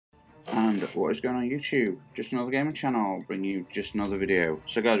And what is going on YouTube? Just another gaming channel, bring you just another video.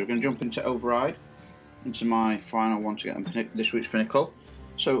 So guys, we're going to jump into Override, into my final one to get this week's pinnacle.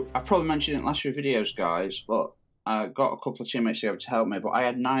 So I've probably mentioned it in the last few videos, guys, but I got a couple of teammates here to help me, but I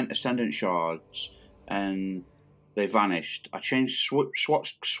had 9 Ascendant Shards and they vanished. I changed,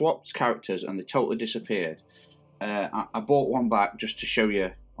 swapped characters and they totally disappeared. I bought one back just to show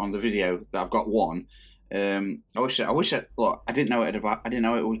you on the video that I've got one. I wish look, I didn't know it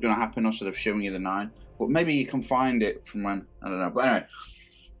was going to happen instead of showing you the 9, but maybe you can find it from when, I don't know. But anyway,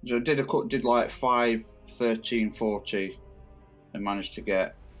 so I did like 5, 13, 40 and managed to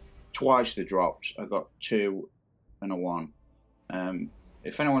get twice the drops. I got 2 and a 1.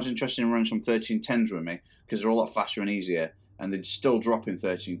 If anyone's interested in running some 1310s with me, because they're a lot faster and easier and they'd still drop in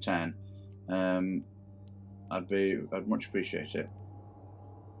 1310, I'd much appreciate it.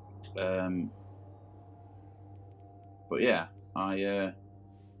 But yeah, I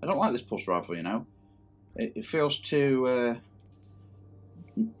don't like this pulse rifle, you know. It feels too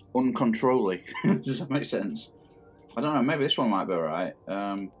uncontrollably. Does that make sense? I don't know. Maybe this one might be alright.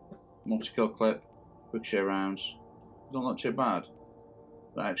 Multi-kill clip, quick share rounds. Don't look too bad.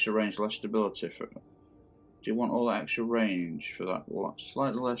 That extra range, less stability. Do you want all that extra range for that? What?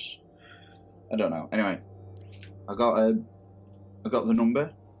 Slightly less. I don't know. Anyway, I got the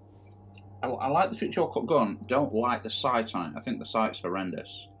number. I like the feature cut gun. Don't like the sight on it. I think the sight's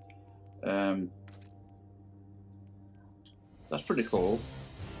horrendous. That's pretty cool.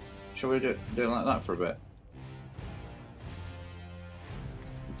 Shall we do it like that for a bit?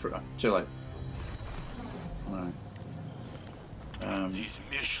 Too late. Right. These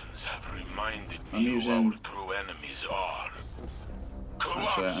missions have reminded me how true enemies are.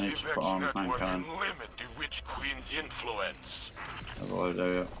 Collapse I need to put on network and limit the Witch Queen's influence. Have a load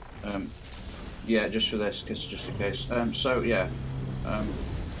of it. Yeah, just for this, just in case. So yeah,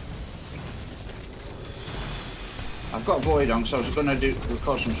 I've got Void on, so I was going to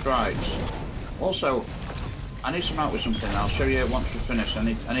record some strikes. Also, I need some help with something. I'll show you once we're finished. I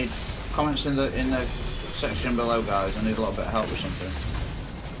need comments in the section below, guys. I need a little bit of help with something.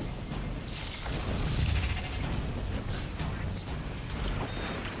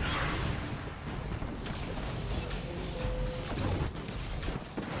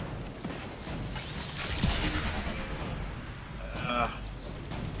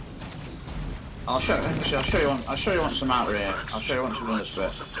 I'll show you once I'm out here. I'll show you once we've done this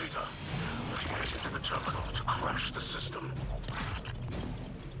bit. Get into the terminal to crash the system.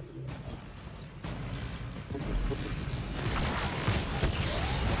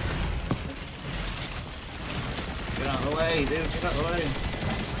 Get out of the way, dude. Get out of the way.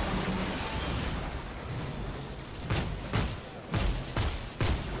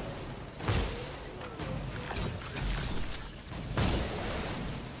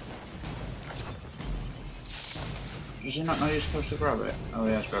 Does he not know you're supposed to grab it? Oh,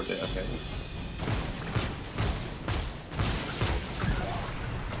 he has grabbed it, okay.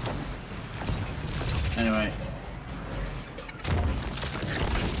 Anyway.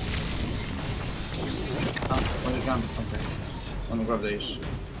 Oh, where's it gone? Okay. I'm gonna grab these.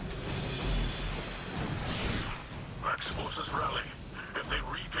 Max forces rally. If they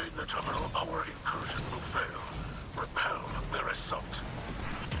regain the terminal, our incursion will fail. Repel their assault.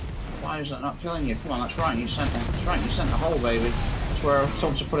 Why is that not killing you? Come on, that's right. You sent the hole, baby. That's where I was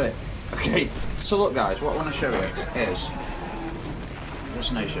told to put it. Okay. So look, guys, what I want to show you is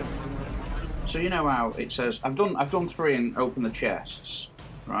destination. So you know how it says I've done 3 and open the chests,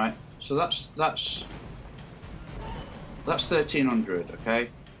 right? So that's 1300. Okay.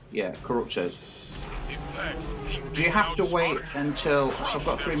 Yeah, corrupted. Do you have to wait until? So I've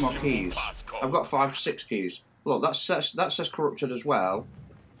got 3 more keys. I've got 5, 6 keys. Look, that says corrupted as well.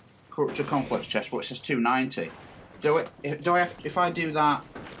 Corrupted conflicts chest, but it says 290. If I do that,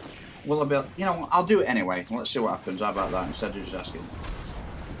 will I be? You know, I'll do it anyway. Let's see what happens. How about that instead of just asking?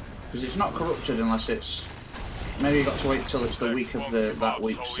 Because it's not corrupted unless it's. Maybe you got to wait till it's the week of that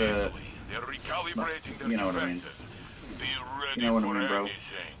week's. You know what I mean? You know what I mean, bro.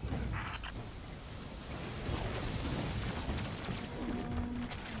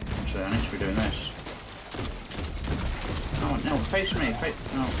 So I need to be doing this. No, face me, face.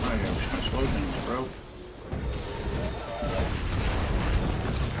 No, there you go. Explosions, bro.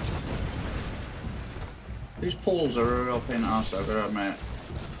 These pulls are a real pain in the arse, I've got to admit.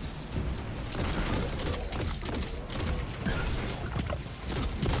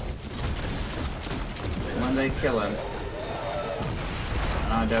 When they kill him,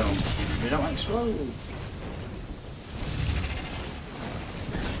 and I don't, they don't explode.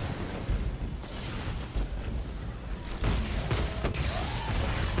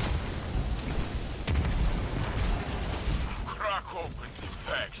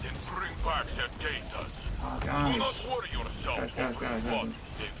 facts and bring back their data. Oh, Do guys. not worry yourself over bodies.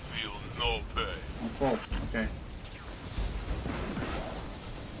 They feel no pain. I'm full. Okay.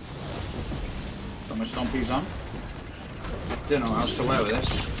 Got my stompies on. Didn't know how else to wear with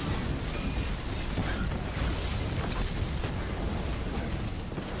this.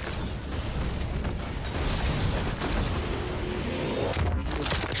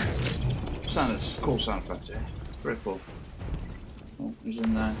 Cool sound effect here. Very cool. Oh, he's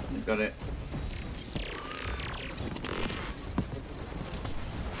in there. We got it.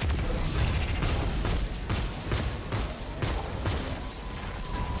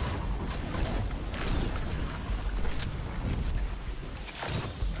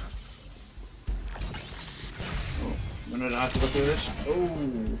 Oh, I'm gonna have to go through this. Oh,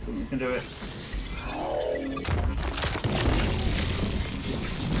 we can do it.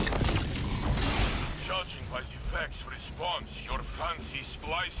 Judging by the facts response, your fancy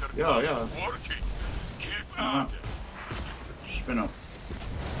Splicer Yeah. is working. Keep at it. Spin up.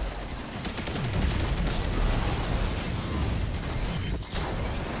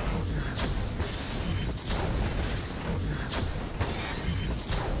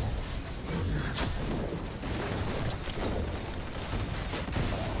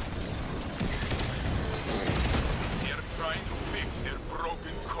 They're trying to fix their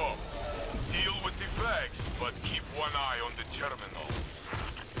broken code. Deal with the facts, but keep one eye on the terminal.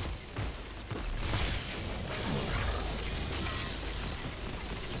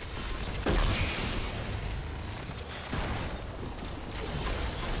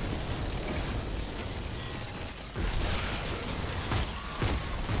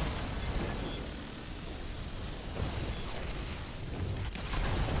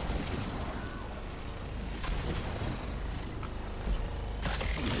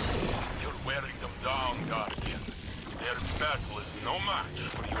 You're wearing them down, Guardian. Their battle is no match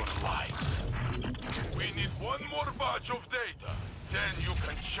for your life. We need one more batch of data. Then you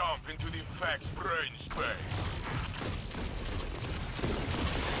can jump into the facts brain space.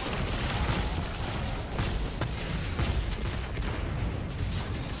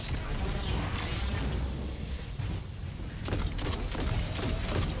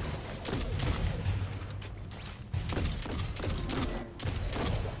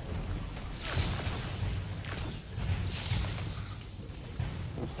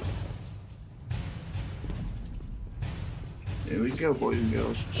 Here we go, boys and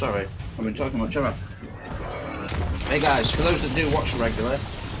girls. Sorry, I've been talking much, haven't I? Hey guys, for those that do watch regular,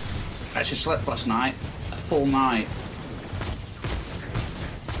 I actually slept last night, a full night.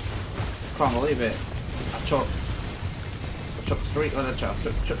 Can't believe it. I took 3. I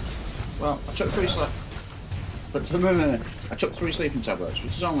took 3 sleep. But I took 3 sleeping tablets,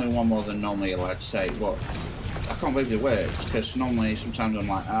 which is only one more than normally allowed to take. But I can't believe it worked, because normally sometimes I'm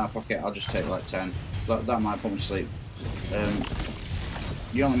like, fuck it, I'll just take like 10. That might put me to sleep.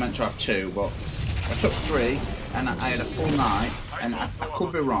 You only meant to have 2, but I took 3, and I had a full night, and I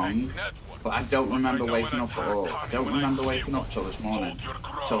could be wrong, but I don't remember waking up at all. I don't remember waking up till this morning.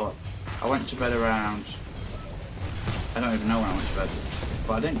 So I went to bed around, I don't even know when I went to bed,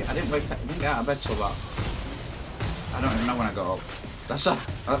 but I didn't get out of bed till that. I don't even know when I got up. That's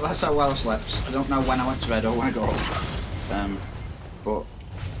how well I slept. I don't know when I went to bed or when I got up.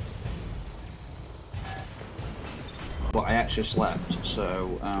 But I actually slept,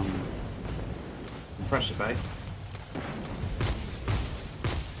 so impressive, eh?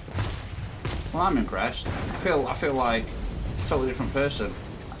 Well, I'm impressed. I feel like a totally different person.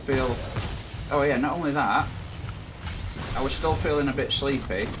 I feel, oh yeah, not only that, I was still feeling a bit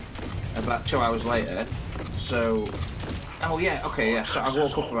sleepy about 2 hours later. So, oh yeah, okay, yeah. So I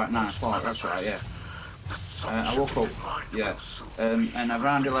woke up about 9 o'clock. That's right, yeah. I woke up, yeah, and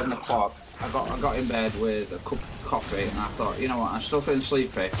around 11 o'clock. I got in bed with a cup of coffee, and I thought, you know what, I'm still feeling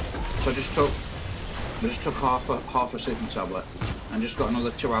sleepy, so I just took half a sleeping tablet, and just got another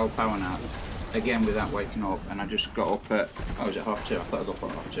 2-hour power nap, again without waking up, and I just got up at, oh, was it 2:30? I thought I got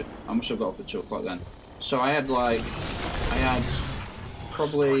up at 2:30. I must have got up at 2 o'clock then. So I had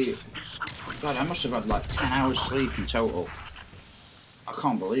probably, God, I must have had like 10 hours sleep in total. I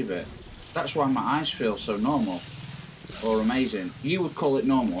can't believe it. That's why my eyes feel so normal. Or amazing. You would call it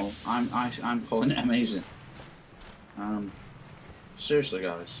normal. I'm calling it amazing. Seriously,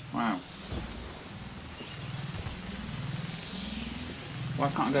 guys. Wow. Why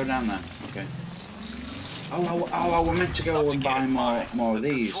can't I go down there? Okay. Oh, I was meant to go and buy more of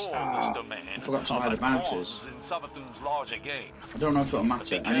these. I forgot to buy the bounties. I don't know if it'll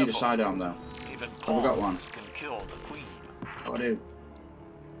matter. I need a sidearm though. Have I got one? Oh, I do.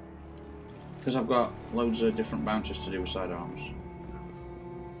 Because I've got loads of different bounties to do with sidearms.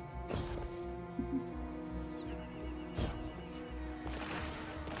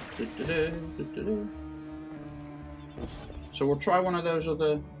 So we'll try one of those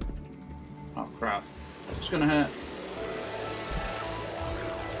other... Oh crap. It's gonna hurt.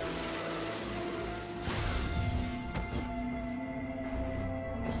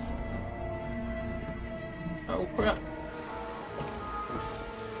 Oh crap.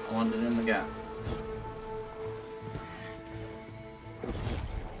 I landed in the gap.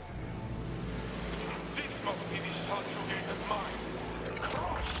 This must be the subjugated mine.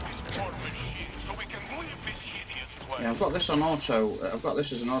 Crush this poor machine so we can leave this hideous place. Yeah, I've got this on auto. I've got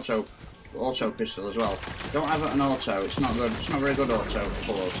this as an auto pistol as well. Don't have it on auto. It's not good. It's not very good auto.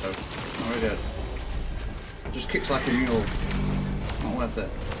 Full auto. It's not very good. It just kicks like a mule. Not worth it.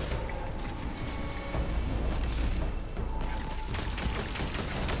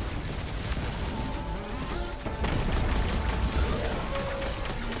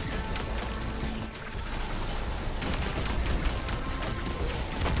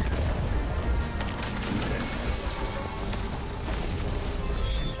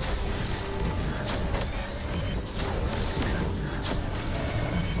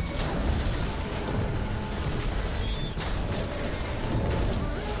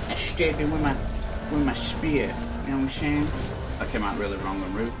 Stabbing with my spear, you know what I'm saying? That came out really wrong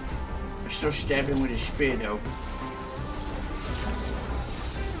and rude. I still stab him with a spear though.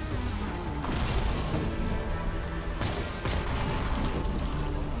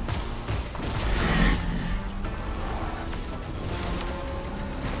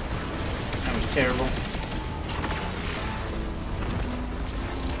 That was terrible.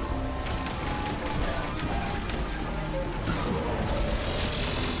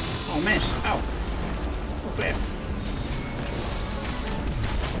 Oh, miss. Ow. Oh, crap.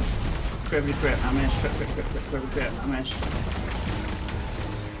 Crabby crap. I missed. Crabby crap. I missed.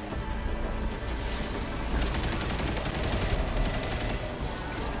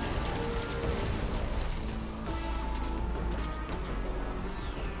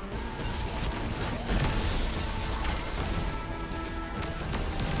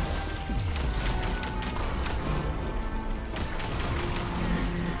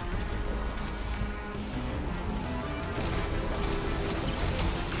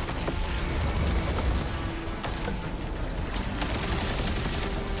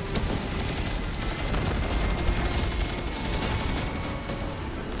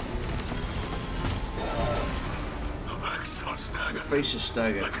 Face is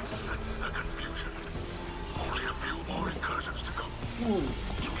staggered. I can sense the confusion. Only a few more incursions to go. Ooh,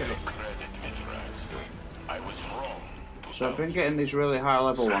 To your credit, Mithras, I was wrong. So I've been getting these really high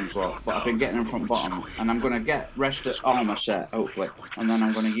level ones, but I've been getting them from bottom, and I'm gonna get rest of armor set hopefully, and then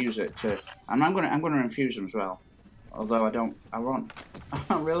I'm gonna use it to, and I'm gonna infuse them as well. Although I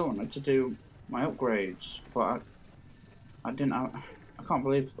really wanted to do my upgrades, but I can't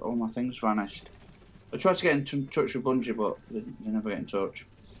believe all my things vanished. I tried to get in touch with Bungie, but they never get in touch.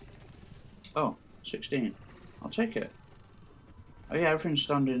 Oh, 16. I'll take it. Oh yeah, everything's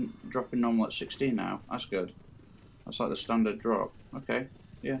dropping normal at 16 now. That's good. That's like the standard drop. Okay,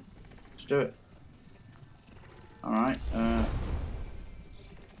 yeah, let's do it. Alright,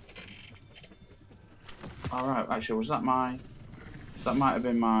 alright, actually, was that my... That might have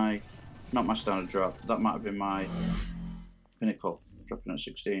been my... Not my standard drop. That might have been my pinnacle, dropping at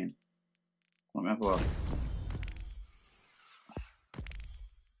 16. Let me have a look.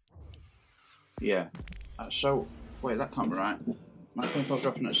 Yeah. So, wait, that can't be right. My pinnacle's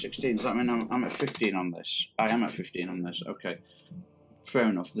dropping at 16. Does that mean I'm at 15 on this? I am at 15 on this. Okay. Fair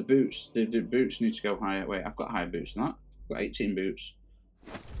enough. The boots need to go higher. Wait, I've got higher boots than that. I've got 18 boots.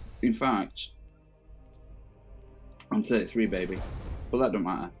 In fact, I'm 33, baby. But that don't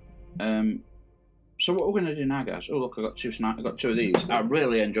matter. So what we're going to do now, guys? Oh look, I got two of these. I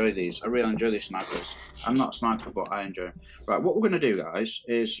really enjoy these. I really enjoy these snipers. I'm not a sniper, but I enjoy them. Right, what we're going to do, guys,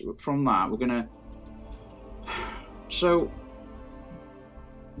 is from that we're going to. So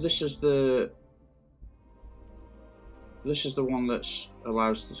this is the one that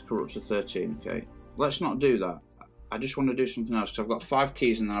allows this corrupt to 13. Okay, let's not do that. I just want to do something else because I've got 5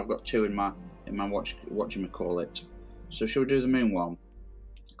 keys and then I've got 2 in my whatchamacallit. So shall we do the moon one?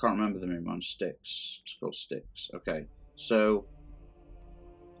 I can't remember the moon one. STYX. It's called STYX. Okay. So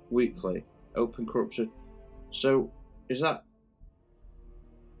weekly open corrupted. So is that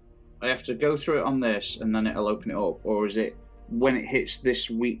I have to go through it on this and then it'll open it up, or is it when it hits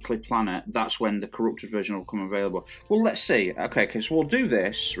this weekly planet that's when the corrupted version will become available? Well, let's see. Okay, so we'll do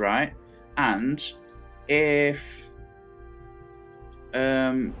this, right? And if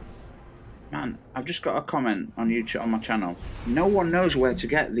man, I've just got a comment on YouTube on my channel. No one knows where to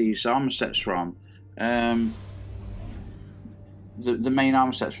get these armor sets from. the main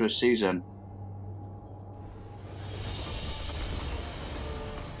armor sets for a season.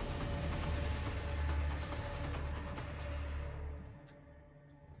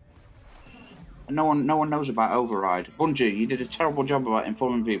 And no one knows about Override. Bungie, you did a terrible job about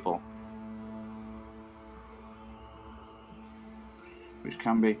informing people. Which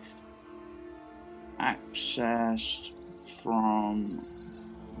can be accessed from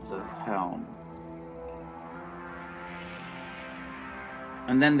the helm.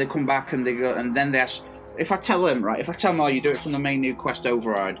 And then they come back and they go, and then they ask, if I tell them, right, if I tell them, oh, you do it from the main new quest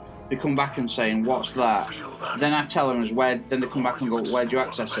Override, they come back and saying, what's that? Then I tell them, then they come back and go, where do you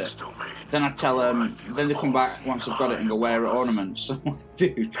access it? Then I tell them, then they come back once they've got it and go, where are ornaments?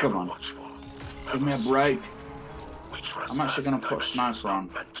 Dude, come on. Give me a break. I'm actually going to put Sniper on.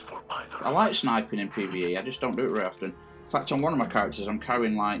 I like sniping in PvE, I just don't do it very often. In fact, on one of my characters, I'm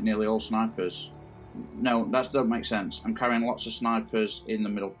carrying like nearly all snipers. No, that doesn't make sense. I'm carrying lots of snipers in the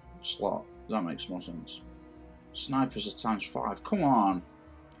middle slot. That makes more sense. Snipers are ×5. Come on.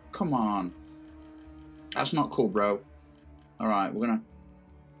 Come on. That's not cool, bro. Alright, we're gonna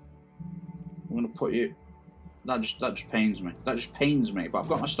put you. That just pains me. That just pains me. But I've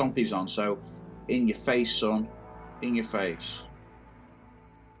got my stompies on, so in your face, son. In your face.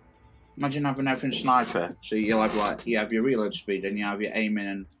 Imagine having everything sniper. So you'll have like you have your reload speed and you have your aiming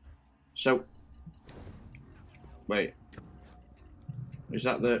and so wait. Is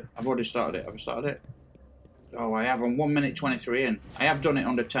that the I've already started it. Have I started it? Oh, I have. I'm 1 minute 23 in. I have done it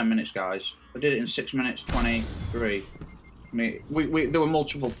under 10 minutes, guys. I did it in 6 minutes 23. I mean, there were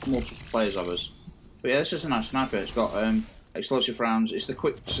multiple players of us. But yeah, this is a nice sniper. It's got explosive rounds. It's the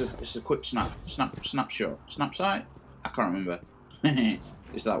quick snapshot. Snapsight? I can't remember.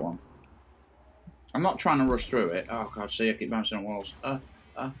 It's that one. I'm not trying to rush through it. Oh god, see, I keep bouncing on walls. I'm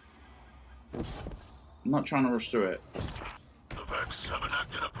not trying to rush through it.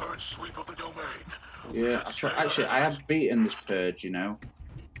 Yeah, actually, I have beaten this purge. You know,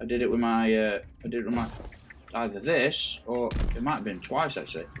 I did it with my. Either this or it might have been twice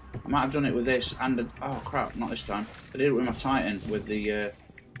actually. I might have done it with this and oh crap, not this time. I did it with my Titan with the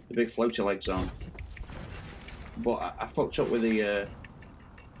big floaty legs on. But I fucked up with the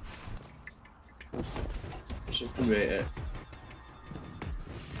system rater.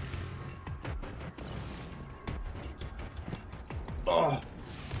 Oh,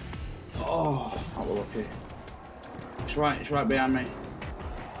 that was lucky. It's right behind me.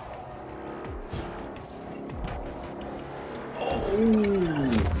 Oh,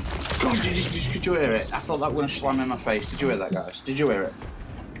 God, could you hear it? I thought that was going to slam in my face. Did you hear that, guys? Did you hear it?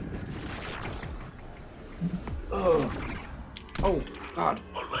 Oh, God.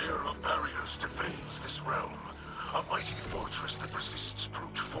 A layer of barriers defends this realm. A mighty fortress that resists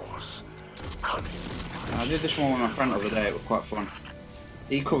brute force. I did this one with my friend the other day. It was quite fun.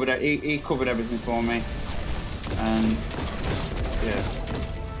 He covered it. He covered everything for me, and yeah.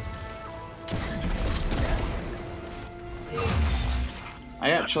 I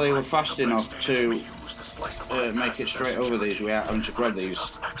actually was fast enough to make it straight over these without having to grab these.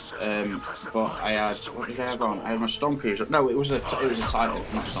 But I had, what did I have on? I had my stompies. No, it was a Titan,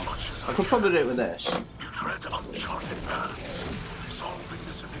 not stomp. I could probably do it with this. You tread uncharted paths. Solving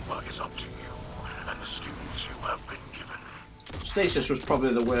this enigma is up to you and the skills you have been given. Stasis was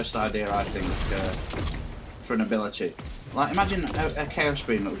probably the worst idea, I think, for an ability. Like, imagine a Chaos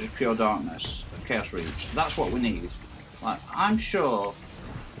Beam that was just pure darkness, Chaos Reach. That's what we need. Like, I'm sure.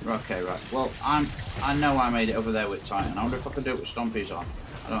 Okay, right. Well, I know I made it over there with Titan. I wonder if I could do it with Stompies on.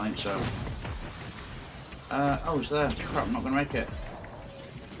 I don't think so. Oh, it's there. Crap, I'm not gonna make it.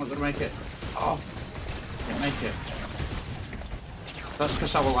 I'm not gonna make it. Oh, I can't make it. That's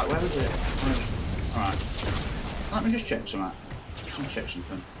because I was like, where was it? Alright. Let me just check something. Let me check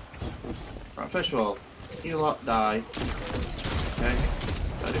something. Right, first of all, you lot die. Okay.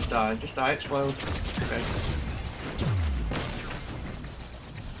 Just die. Just die, explode. Okay.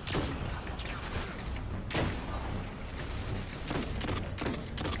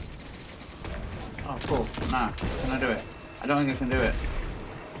 Oh, cool. Nah, can I do it? I don't think I can do it.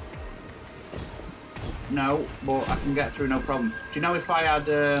 No, but I can get through no problem. Do you know if I had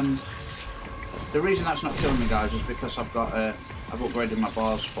the reason that's not killing me, guys, is because I've got I've upgraded my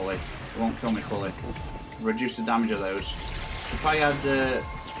bars fully. It won't kill me fully. Reduce the damage of those. If I had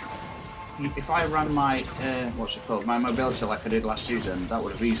if I ran my what's it called, my mobility like I did last season, that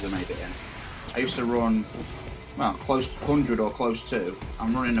would have easily made it in. I used to run, well, close to 100 or close to.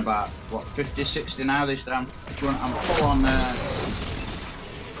 I'm running about what 50, 60 now. This time I'm full on. The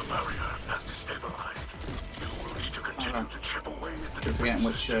barrier has destabilized. You will need to continue to chip away at the forgetting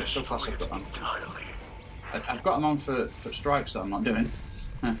which subclass I've got on. entirely. I've got them on for STYX that I'm not doing.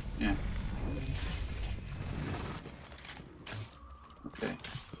 Yeah. Okay.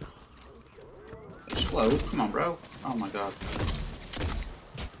 Explode. Come on, bro. Oh my god.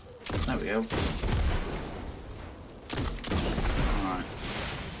 There we go. Alright.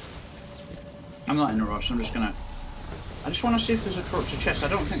 I'm not in a rush. I'm just gonna... I just want to see if there's a corrupted chest. I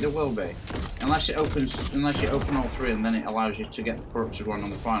don't think there will be. Unless you open all three and then it allows you to get the corrupted one on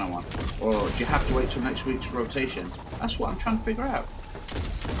the final one. Or do you have to wait till next week's rotation? That's what I'm trying to figure out.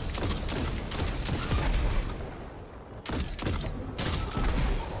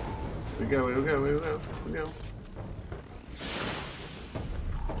 Here we go, here we go, here we go, here we go.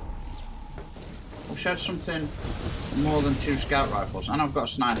 I wish I had something more than 2 scout rifles. I know I've got a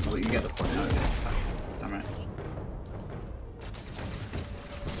sniper, but you get the point now. Damn it.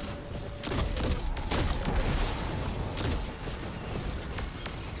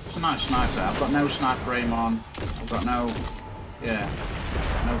 It's a nice sniper. I've got no sniper aim on. I've got no... Yeah.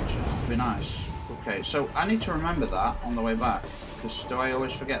 No, it'd be nice. Okay, so I need to remember that on the way back. Because do I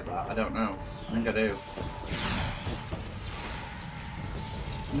always forget that? I don't know. I think I do.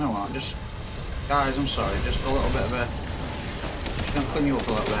 You know what? Just... Guys, I'm sorry. Just a little bit of a... Just gonna clean you up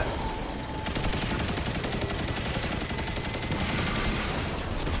a little bit.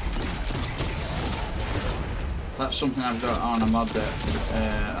 That's something I've got on a mod that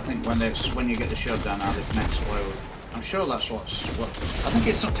I think when you get the shutdown now they can explode. I'm sure that's what. I think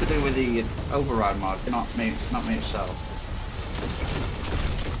it's something to do with the override mod, not me itself.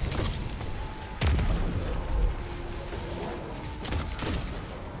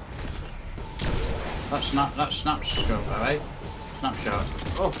 That's snap scope, alright? Snapshot.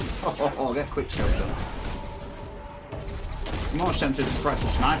 Oh, get quick scope done. I'm more tempted to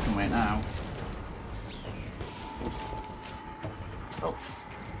practice sniping right now. Oh.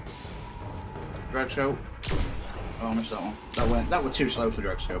 Drag scope. Oh, I missed that one. That was too slow for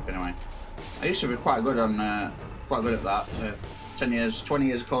drag scope anyway. I used to be quite good at that. 10 years, 20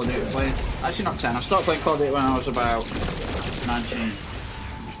 years of Call of Duty playing. Actually not 10, I started playing Call of Duty when I was about 19.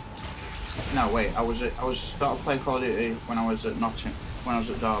 No, wait, I started playing Call of Duty when I was at Nottingham, when I was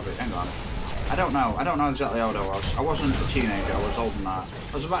at Derby. Hang on. I don't know exactly how old I was. I wasn't a teenager, I was older than that.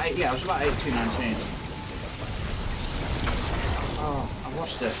 I was about 18, 19. Oh, I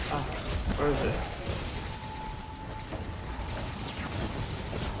lost it. Oh, where is it?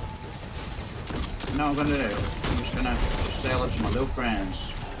 You know what I'm gonna do? I'm just gonna sail up to my little friends.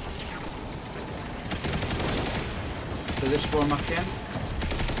 Do this spawn back in?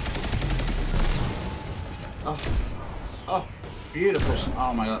 Oh, beautiful.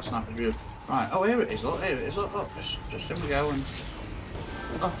 Oh my god, that sniper's beautiful. Right, oh here it is, look, here it is, look, just here we go and...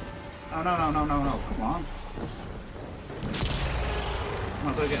 Oh, no, come on. I'm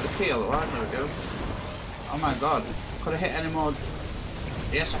not gonna get the kill, right, there we go. Oh my god, could I hit any more...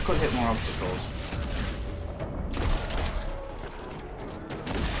 Yes, I could hit more obstacles.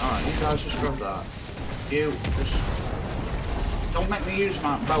 Alright, you guys just grab that. You, just... Don't make me use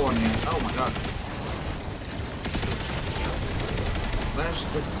my bow on you. Oh my god. Where's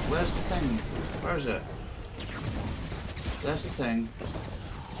the thing? Where is it? There's the thing.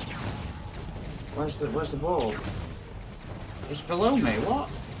 Where's the ball? It's below me, what?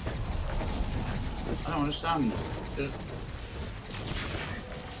 I don't understand.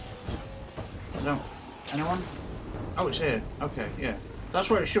 Anyone? Oh, it's here. Okay, yeah. That's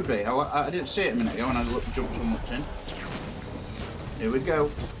where it should be. I didn't see it a minute ago when I jumped and looked in. Here we go.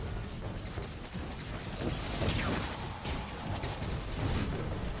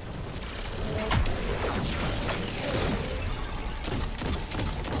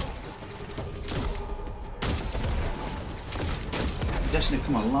 Destiny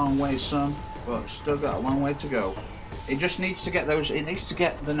come a long way, son, but still got a long way to go. It just needs to get those. It needs to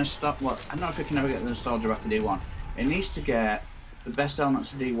get the nostalgia. Well, I don't know if it can ever get the nostalgia back to D1. It needs to get the best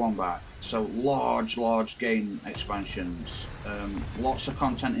elements of D1 back. So large game expansions, lots of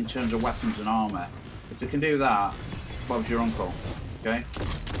content in terms of weapons and armor. If they can do that, Bob's your uncle. Okay.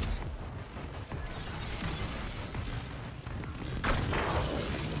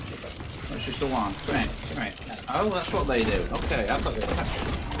 That's just the one. Come here. Oh, that's what they do. Okay, I thought they were catching.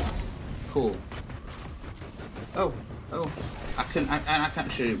 Cool. Oh. I can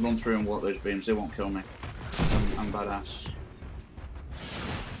actually run through and walk those beams. They won't kill me. I'm badass.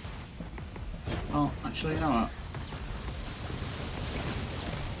 Oh, actually, you know what?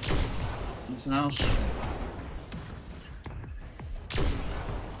 Anything else?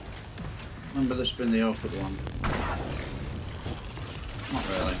 Remember this being the awkward one? Not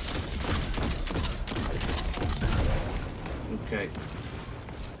really. Okay.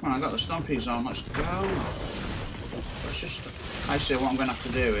 Come on, I got the Stompy Zone, let's go. Let's just... Actually, what I'm going to have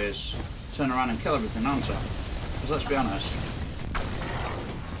to do is turn around and kill everything, aren't I? Because let's be honest.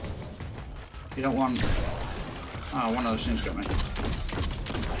 You don't want... Oh, one of those things got me.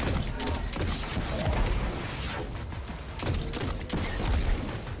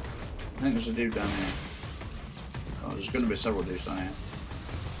 I think there's a dude down here. Oh, there's going to be several dudes down here.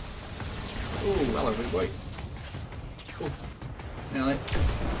 Oh, hello, big boy. Oh, nearly.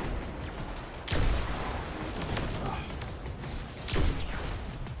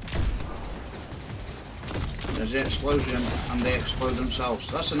 There's the explosion, and they explode themselves.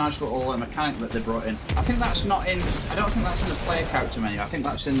 So that's a nice little mechanic that they brought in. I think that's not in. I don't think that's in the player character menu. I think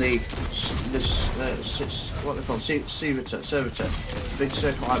that's in the what they call servitor, big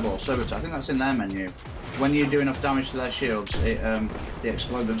circle eyeball servitor. I think that's in their menu. When you do enough damage to their shields, they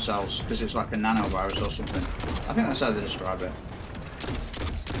explode themselves because it's like a nanovirus or something. I think that's how they describe it.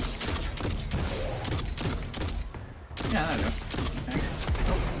 Yeah, there we go. Okay.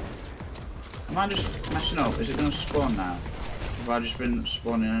 Oh. Am I just messing up? Is it going to spawn now? Have I just been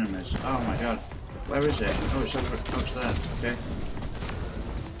spawning enemies? Oh my god. Where is it? Oh, it's over. Oh, it's there. Okay.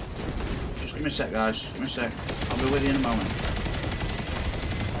 Just give me a sec, guys. Give me a sec. I'll be with you in a moment.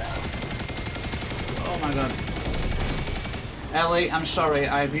 Oh my god. Ellie, I'm sorry.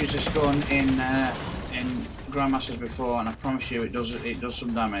 I've used this gun in Grandmasters before, and I promise you, it does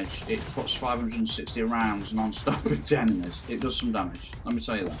some damage. It puts 560 rounds non-stop into enemies. It does some damage. Let me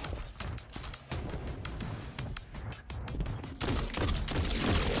tell you that.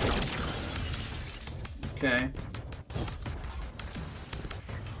 Okay.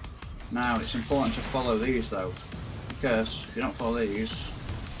 Now it's important to follow these though, because if you don't follow these,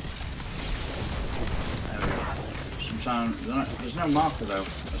 there we go. Sometimes there's no marker though.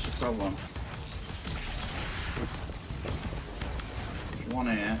 That's the problem. There's one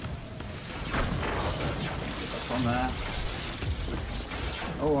here. Up on there.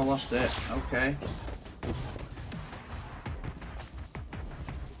 Oh, I lost it. Okay.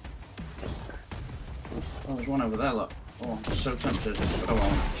 Oh, there's one over there, look. Oh, I'm so tempted. But I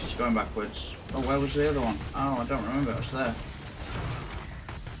won't. It's going backwards. Oh, where was the other one? Oh, I don't remember. It was there.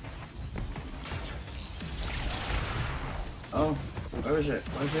 Oh, where is it?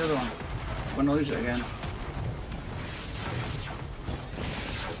 Where's the other one? I'm going to lose it again.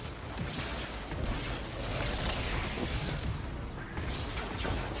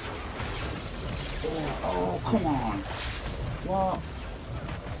 Oh, come on. What?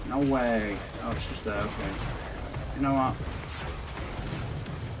 No way. Oh, it's just there, okay. You know what?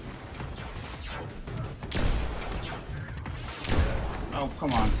 Oh,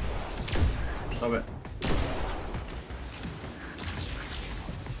 come on. Stop it.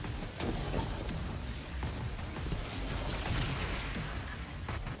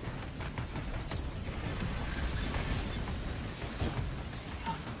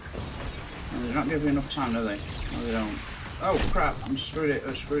 They're not giving me enough time, do they? No, they don't. Oh crap! I'm screwed it.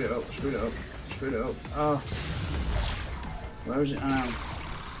 Screwed it up. Screwed it up. Screwed it up. Oh, where is it now?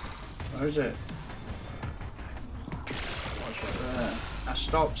 Where is it? What's right there? I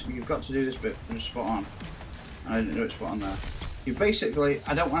stopped. You've got to do this bit. Just spot on. I didn't do it spot on there. You basically.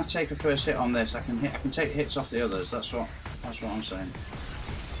 I don't want to take a first hit on this. I can take hits off the others. That's what I'm saying.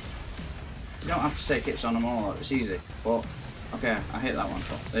 You don't have to take hits on them all. It's easy. But okay, I hit that one.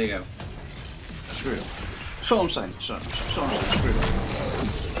 There you go. Screw it. That's all I'm saying. So I'm saying. Screw it.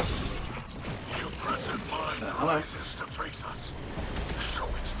 Hello.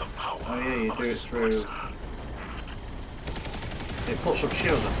 Oh yeah, you do it through. It puts up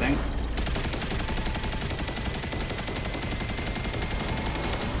shields, I think.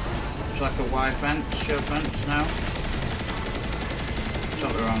 It's like a Y fence, shield fence now.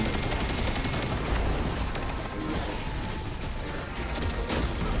 Totally wrong.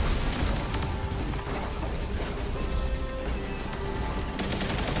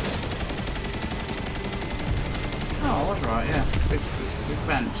 Right, yeah. Big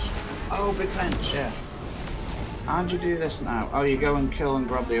fence. Oh, big fence, yeah. How do you do this now? Oh, you go and kill and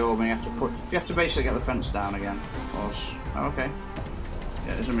grab the orb and you have to basically get the fence down again. Oh, okay.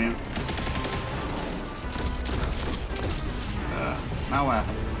 Yeah, it's immune. Now where?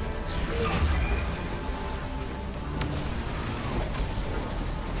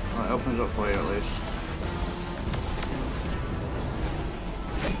 Well, it opens up for you at least.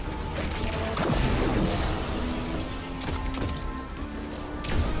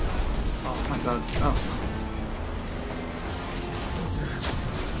 God. Oh.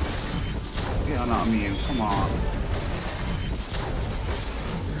 Yeah, I'm not immune. Come on.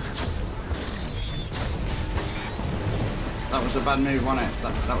 That was a bad move, wasn't it?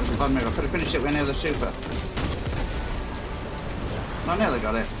 That was a bad move. I could have finished it with any other super. I nearly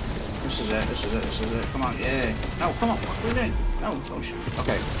got it. This is it, this is it, this is it. Come on, yeah. No, come on, what are we doing? No, oh shit.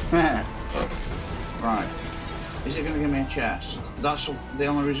 Okay. Right. Is it going to give me a chest? That's the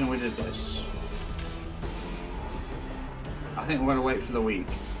only reason we did this. I think we're going to wait for the week.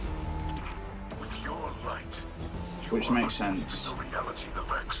 With your light, which makes sense. The reality the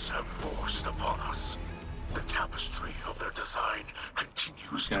Vex have forced upon us. The tapestry of their design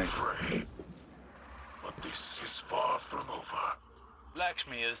continues to fray. But this is far from over.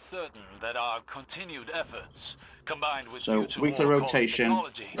 Lakshmi is certain that our continued efforts, combined with weekly rotation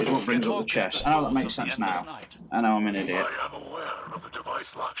is what brings up the chest. I know that makes sense now. I know I'm an idiot. I am aware of the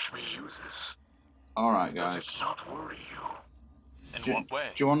device Lakshmi uses. Alright, guys. Does it not worry you? In what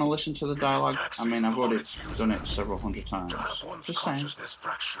way? Do you want to listen to the dialogue? I mean, I've already done it several hundred times. Just saying. Consciousness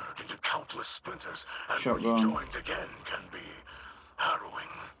fractured into countless splinters and Shotgun. rejoined again can be harrowing.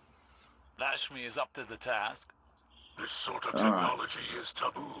 Lakshmi is up to the task. This sort of technology is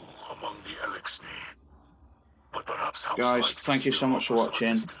taboo among the Elixni. But perhaps guys, thank you so much for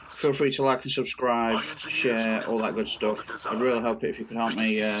watching. Feel free to like and subscribe, share, all that good stuff. I'd really help it if you could help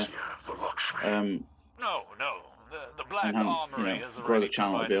me No. The Black Armory has grow the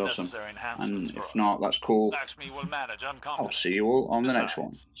channel, would be awesome. And if not, that's cool. Lakshmi will manage I'll see you all on the next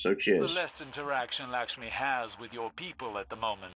one. So cheers. The less interaction Lakshmi has with your people at the moment,